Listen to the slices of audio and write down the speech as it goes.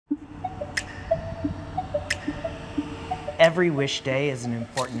Every wish day is an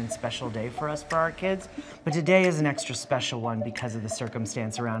important and special day for us, for our kids, but today is an extra special one because of the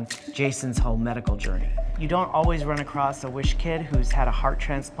circumstance around Jayson's whole medical journey. You don't always run across a wish kid who's had a heart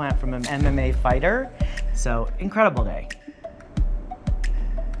transplant from an MMA fighter, so incredible day.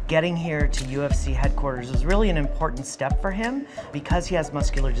 Getting here to UFC headquarters was really an important step for him because he has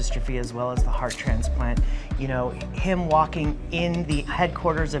muscular dystrophy as well as the heart transplant. You know, him walking in the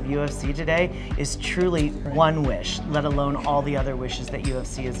headquarters of UFC today is truly one wish, let alone all the other wishes that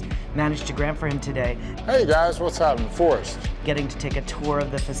UFC has managed to grant for him today. Hey guys, what's happening? Forrest. Getting to take a tour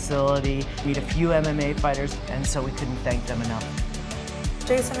of the facility, meet a few MMA fighters, and so we couldn't thank them enough.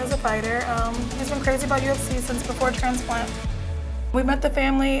 Jayson is a fighter. He's been crazy about UFC since before transplant. We met the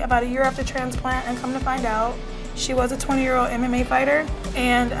family about a year after transplant, and come to find out, she was a 20-year-old MMA fighter,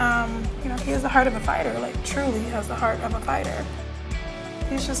 and you know, he has the heart of a fighter, like truly has the heart of a fighter.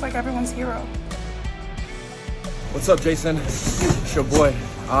 He's just like everyone's hero. What's up, Jayson? It's your boy.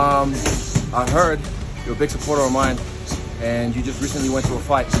 I heard you're a big supporter of mine, and you just recently went through a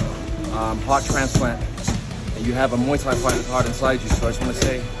fight, heart transplant, and you have a Muay Thai fighter's heart inside you, so I just want to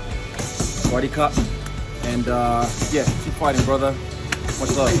say, Swarty Cup. And yeah, keep fighting, brother.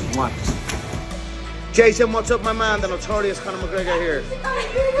 Much love. Come on. Jayson, what's up, my man? The notorious Conor McGregor here.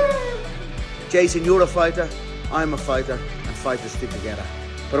 Jayson, you're a fighter, I'm a fighter, and fighters stick together.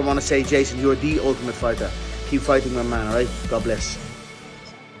 But I want to say, Jayson, you're the ultimate fighter. Keep fighting, my man, all right? God bless.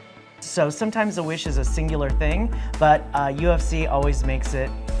 So sometimes a wish is a singular thing, but UFC always makes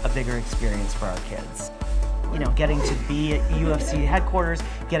it a bigger experience for our kids. You know, getting to be at UFC headquarters,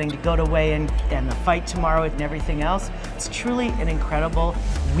 getting to go to weigh-in and the fight tomorrow and everything else, it's truly an incredible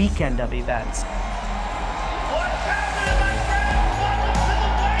weekend of events.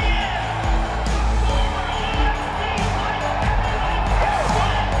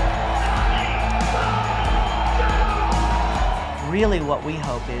 Really what we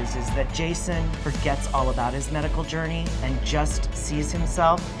hope is that Jayson forgets all about his medical journey and just sees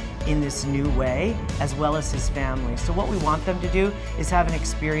himself in this new way, as well as his family. So what we want them to do is have an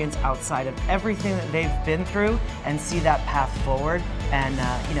experience outside of everything that they've been through and see that path forward. And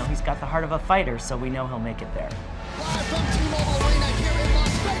you know, he's got the heart of a fighter, so we know he'll make it there. Live from T-Mobile Arena here in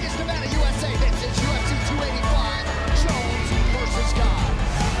Las Vegas, Nevada, USA, this is UFC 285, Jones versus God.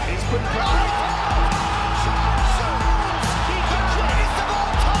 He's putting pressure.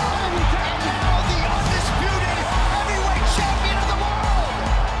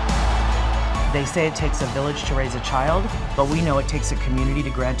 They say it takes a village to raise a child, but we know it takes a community to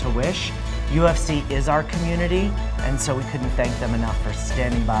grant a wish. UFC is our community, and so we couldn't thank them enough for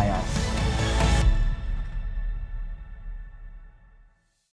standing by us.